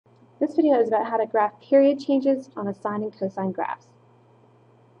This video is about how to graph period changes on the sine and cosine graphs.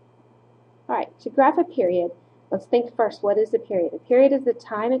 Alright, to graph a period, let's think first, what is a period? A period is the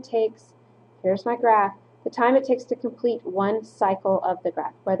time it takes, here's my graph, the time it takes to complete one cycle of the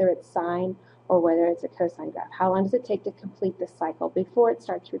graph, whether it's sine or whether it's a cosine graph. How long does it take to complete this cycle before it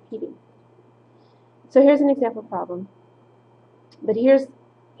starts repeating? So here's an example problem. But here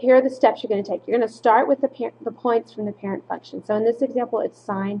are the steps you're going to take. You're going to start with the points from the parent function. So in this example, it's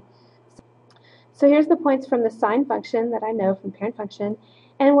sine. So here's the points from the sine function that I know from parent function.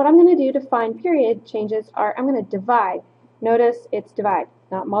 And what I'm going to do to find period changes are I'm going to divide. Notice it's divide,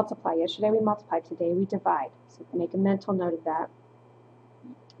 not multiply. Yesterday we multiplied, today we divide. So make a mental note of that.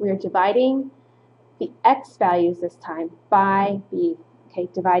 We are dividing the x values this time by b. Okay,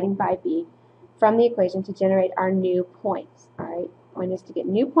 dividing by b from the equation to generate our new points. All right, point is to get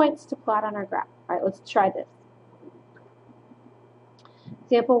new points to plot on our graph. All right, let's try this.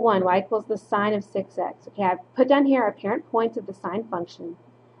 Example 1, y equals the sine of 6x. Okay, I've put down here our parent points of the sine function.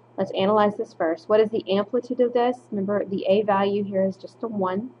 Let's analyze this first. What is the amplitude of this? Remember, the a value here is just a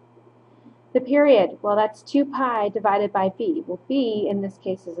 1. The period, well, that's 2 pi divided by b. Well, b in this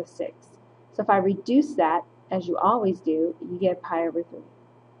case is a 6. So if I reduce that, as you always do, you get pi over 3.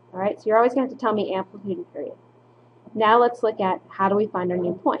 All right, so you're always going to have to tell me amplitude and period. Now let's look at how do we find our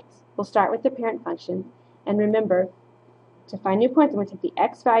new points. We'll start with the parent function, and remember, to find new points, I'm going to take the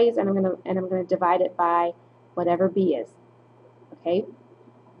x values and I'm going to divide it by whatever b is. Okay?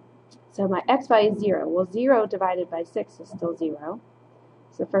 So my x value is 0. Well, 0 divided by 6 is still 0.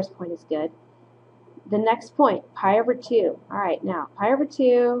 So the first point is good. The next point, pi over 2. All right, now pi over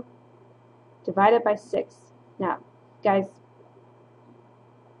 2 divided by 6. Now, guys,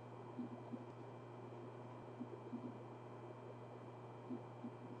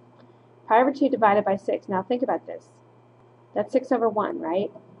 pi over 2 divided by 6. Now think about this. That's 6 over 1,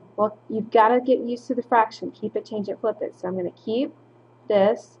 right? Well, you've got to get used to the fraction. Keep it, change it, flip it. So I'm going to keep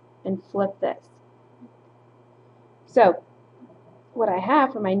this and flip this. So what I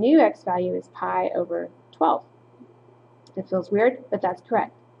have for my new x value is pi over 12. It feels weird, but that's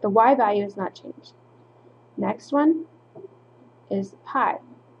correct. The y value is not changed. Next one is pi.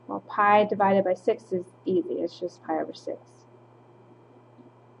 Well, pi divided by 6 is easy. It's just pi over 6.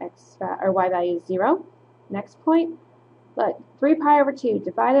 Y value is 0. Next point. Look, 3 pi over 2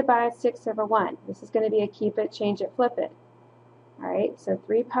 divided by 6 over 1. This is going to be a keep it, change it, flip it. Alright, so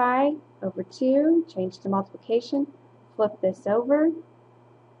 3 pi over 2, change to multiplication, flip this over.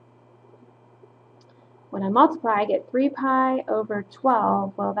 When I multiply, I get 3 pi over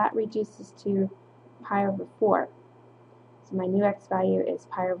 12. Well, that reduces to pi over 4. So my new x value is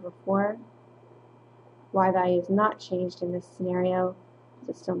pi over 4. Y value is not changed in this scenario, so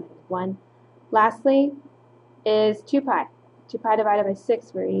it's still -1. Lastly, is 2 pi. 2 pi divided by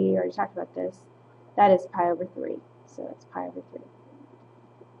 6, we already talked about this. That is pi over 3. So it's pi over 3.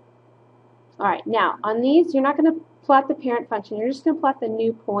 Alright, now on these, you're not going to plot the parent function. You're just going to plot the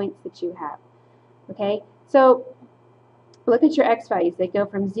new points that you have. Okay, so look at your x values. They go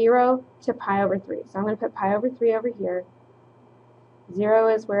from 0 to pi over 3. So I'm going to put pi over 3 over here. 0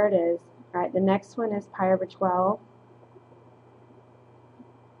 is where it is. Alright, the next one is pi over 12.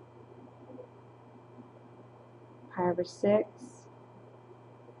 Pi over 6,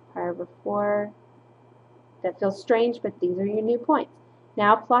 pi over 4. That feels strange, but these are your new points.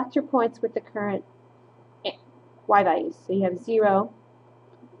 Now plot your points with the current y values. So you have 0,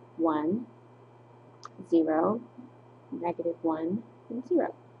 1, 0, -1, and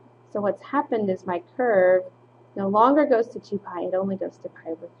 0. So what's happened is my curve no longer goes to 2 pi, it only goes to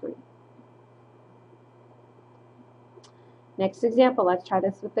pi over 3. Next example, let's try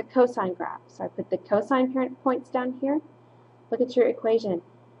this with the cosine graph. So I put the cosine parent points down here. Look at your equation.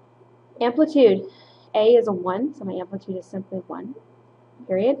 Amplitude, A is a 1, so my amplitude is simply 1.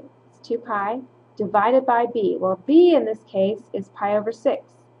 Period, it's 2 pi, divided by B. Well, B in this case is pi over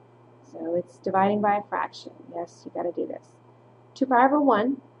 6. So it's dividing by a fraction. Yes, you got to do this. 2 pi over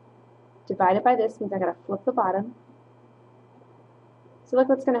 1 divided by this means I got to flip the bottom. So look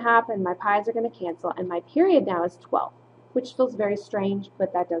what's going to happen. My pi's are going to cancel, and my period now is 12. Which feels very strange,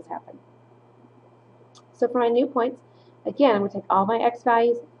 but that does happen. So for my new points, again, I'm going to take all my x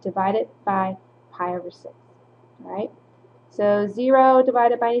values, divide it by pi over 6. All right? So 0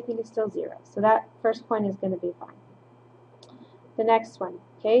 divided by anything is still 0. So that first point is going to be fine. The next one,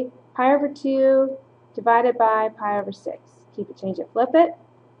 okay? Pi over 2 divided by pi over 6. Keep it, change it, flip it.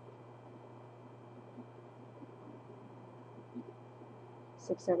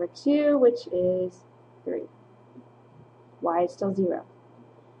 Six over 2, which is 3. Y is still 0.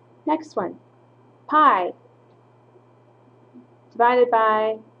 Next one, pi divided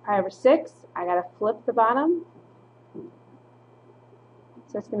by pi over 6, I got to flip the bottom.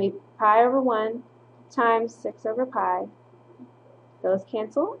 So it's going to be pi over 1 times 6 over pi. Those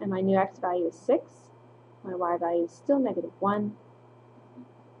cancel, and my new x value is 6. My y value is still negative 1.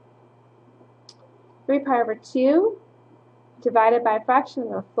 3 pi over 2 divided by a fraction. I'm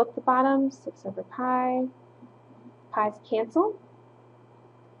going to flip the bottom. 6 over pi. Pi's cancel.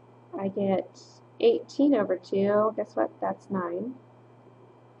 I get 18 over 2. Guess what? That's 9.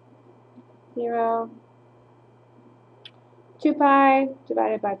 0. 2 pi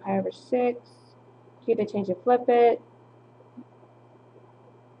divided by pi over 6. Keep it, change it, flip it.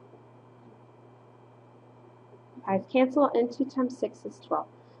 Pi's cancel, and 2 times 6 is 12.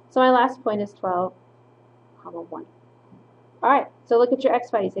 So my last point is 12, 1. Alright, so look at your x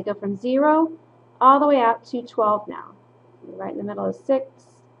values. They go from 0 all the way out to 12 now. Right in the middle is 6,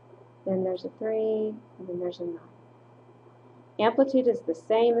 then there's a 3, and then there's a 9. Amplitude is the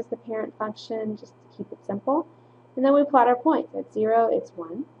same as the parent function, just to keep it simple. And then we plot our points. At 0, it's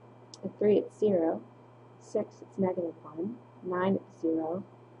 1. At 3, it's 0. 6, it's negative 1. 9, it's 0.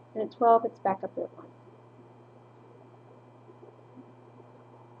 And at 12, it's back up at 1.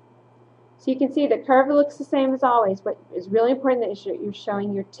 So you can see the curve looks the same as always. What is really important is you're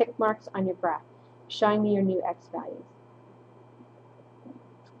showing your tick marks on your graph. Showing me your new x values.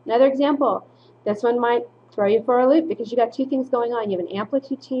 Another example. This one might throw you for a loop because you got two things going on. You have an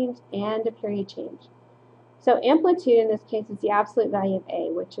amplitude change and a period change. So amplitude in this case is the absolute value of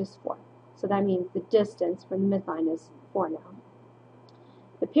a, which is 4. So that means the distance from the midline is 4 now.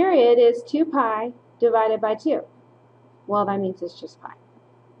 The period is 2 pi divided by 2. Well, that means it's just pi.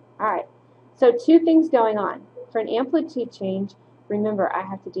 Alright, so two things going on. For an amplitude change, remember I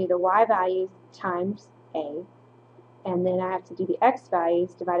have to do the y values times a, and then I have to do the x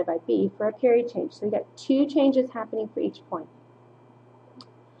values divided by b for a period change. So we got two changes happening for each point.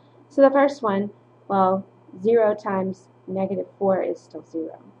 So the first one, well, 0 times negative 4 is still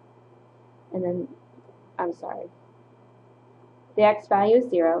 0. And then, I'm sorry, the x value is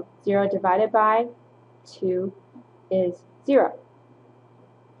 0. 0 divided by 2 is 0.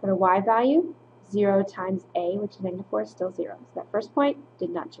 For the y value, 0 times a, which is negative 4, is still 0. So that first point did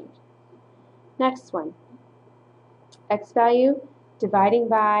not change. Next one, x value dividing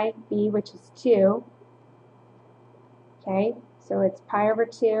by b, which is 2. Okay, so it's pi over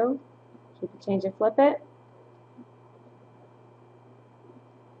 2. Keep it, change it, flip it.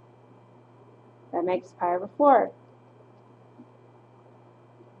 That makes pi over 4.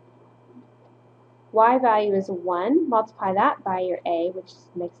 Y value is 1. Multiply that by your a, which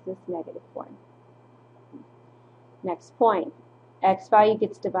makes this negative 4. Next point. X value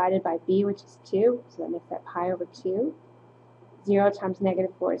gets divided by b, which is 2. So that makes that pi over 2. 0 times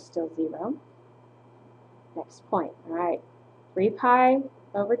negative 4 is still 0. Next point. Alright. 3 pi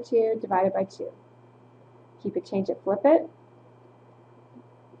over 2 divided by 2. Keep it, change it, flip it.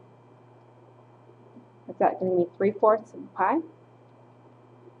 What's that going to be? 3/4 of pi.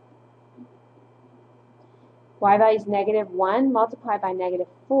 Y value is negative 1 multiplied by negative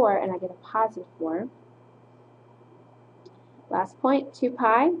 4, and I get a positive 4. Last point, 2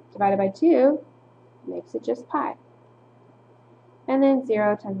 pi divided by 2 makes it just pi. And then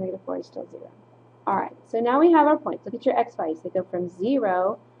 0 times negative 4 is still 0. Alright, so now we have our points. Look at your x values. They go from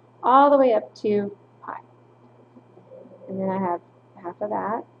 0 all the way up to pi. And then I have half of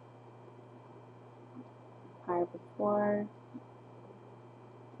that. Pi over 4.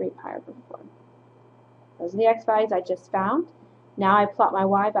 3 pi over 4. Those are the x values I just found. Now I plot my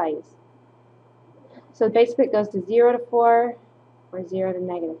y values. So basically it goes to 0 to 4 or 0 to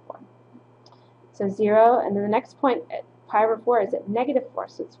negative 4. So 0, and then the next point at pi over 4 is at negative 4,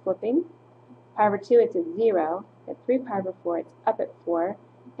 so it's flipping. Pi over 2, it's at 0. At 3 pi over 4, it's up at 4.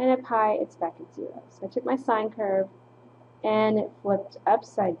 And at pi, it's back at 0. So I took my sine curve and it flipped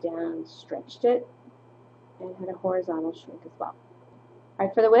upside down, stretched it, and had a horizontal shrink as well.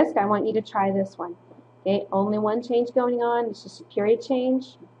 Alright, for the WSQ, I want you to try this one. Okay, only one change going on. It's just a period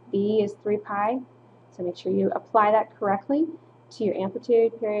change. B is 3 pi. So make sure you apply that correctly to your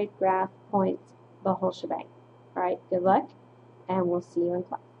amplitude, period, graph, points, the whole shebang. Alright, good luck, and we'll see you in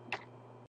class.